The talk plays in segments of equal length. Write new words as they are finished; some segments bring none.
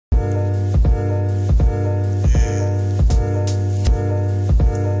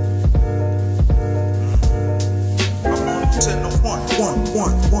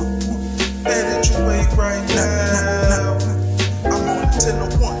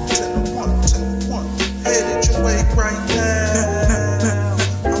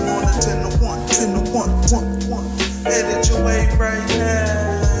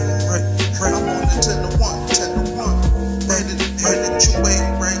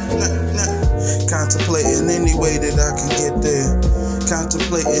Contemplating any way that I can get there.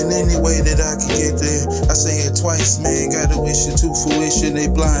 Contemplating any way that I can get there. I say it twice, man. Gotta wish it to fruition. They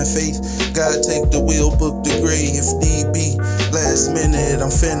blind faith. Gotta take the wheel, book the grave if need be. Last minute,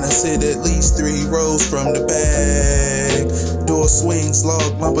 I'm finna sit at least 3 rows from the bag. Door swings,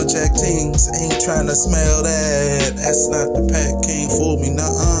 log, lumberjack tings. Ain't tryna smell that. That's not the pack. Can't fool me,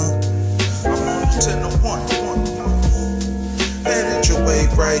 nuh-uh. I'm on the 10 to 1. Headed your way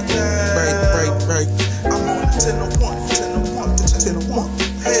right. I'm on the 10 to 1. 10 to 1.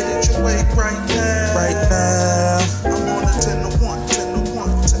 Headed your way right now. I'm on the 10 to 1. 10 to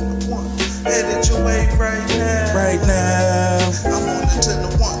 1. Headed your way right now. I'm on the 10 to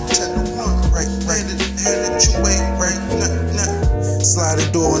 1. 10 to 1. Headed your way right now.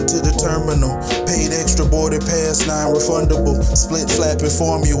 Sliding door into the terminal. Paid extra boarding pass, non-refundable. Split flap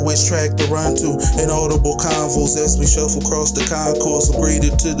inform you which track to run to. Inaudible convos as we shuffle across the concourse.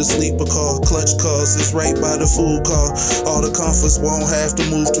 Upgraded to the sleeper car. Clutch cars is right by the food car. All the comforts won't have to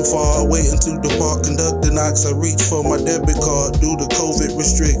move too far. Waiting to depart. Conductor knocks. I reach for my debit card. Due to COVID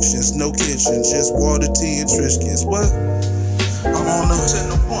restrictions. No kitchen, just water, tea, and Triscuits. What? I'm on the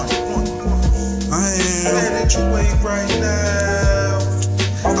 10 to 1. I am headed your way right now.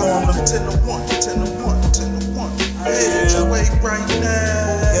 I'm on the 10 to 1. Headed your way right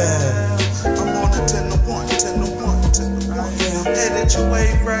now. Yeah. I'm on the 10 to 1. Headed your way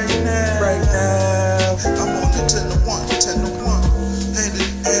right now. I'm on the 10 to 1.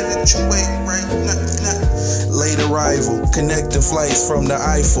 Headed your way right now. Late arrival, connecting flights from the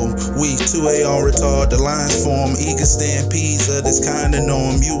Eiffel. We 2A on retard, the lines form. Eager stampedes of this kind of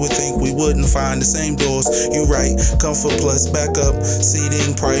norm. You would think we wouldn't find the same doors. You right, comfort plus backup.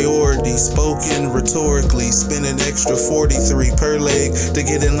 Seating priority, spoken rhetorically. Spend an extra 43 per leg to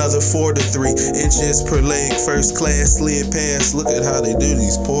get another 4 to 3 inches per leg. First class slid past. Look at how they do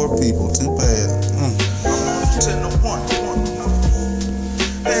these poor people. Too bad. I'm on 10 to 1.